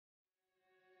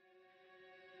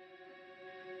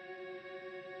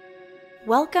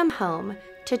Welcome home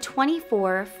to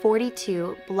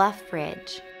 2442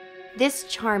 Bluffridge. This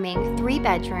charming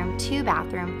 3-bedroom,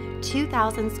 2-bathroom,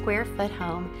 2,000 square foot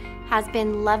home has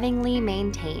been lovingly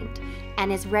maintained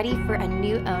and is ready for a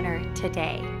new owner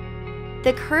today.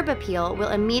 The curb appeal will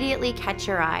immediately catch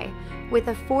your eye with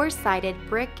a 4-sided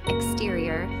brick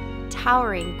exterior,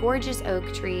 towering gorgeous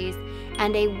oak trees,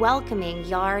 and a welcoming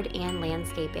yard and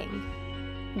landscaping.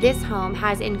 This home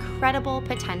has incredible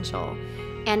potential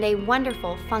and a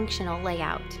wonderful functional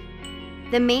layout.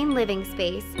 The main living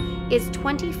space is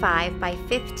 25 by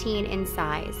 15 in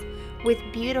size, with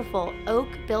beautiful oak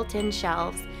built-in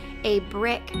shelves, a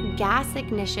brick gas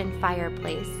ignition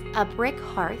fireplace, a brick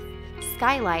hearth,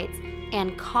 skylights,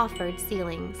 and coffered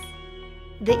ceilings.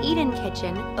 The eat-in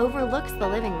kitchen overlooks the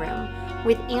living room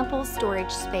with ample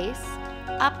storage space,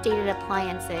 updated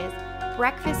appliances,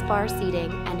 breakfast bar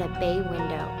seating, and a bay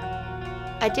window.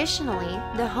 Additionally,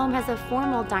 the home has a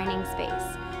formal dining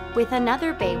space with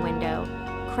another bay window,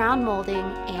 crown molding,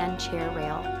 and chair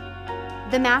rail.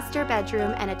 The master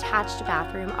bedroom and attached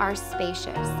bathroom are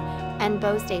spacious and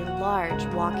boast a large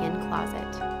walk-in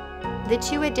closet. The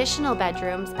 2 additional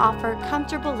bedrooms offer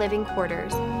comfortable living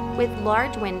quarters with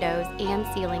large windows and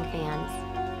ceiling fans.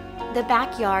 The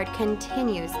backyard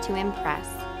continues to impress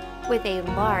with a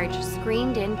large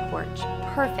screened-in porch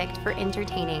perfect for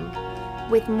entertaining,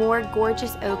 with more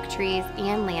gorgeous oak trees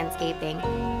and landscaping,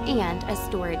 and a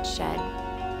storage shed.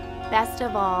 Best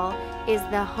of all is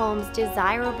the home's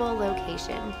desirable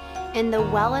location in the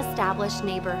well-established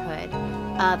neighborhood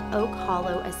of Oak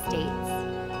Hollow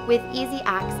Estates, with easy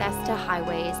access to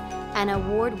highways and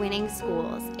award-winning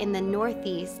schools in the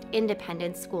Northeast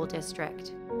Independent School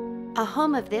District. A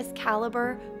home of this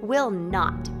caliber will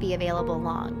not be available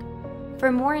long.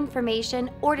 For more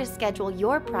information or to schedule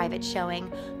your private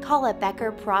showing, call a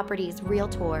Becker Properties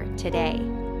Realtor today.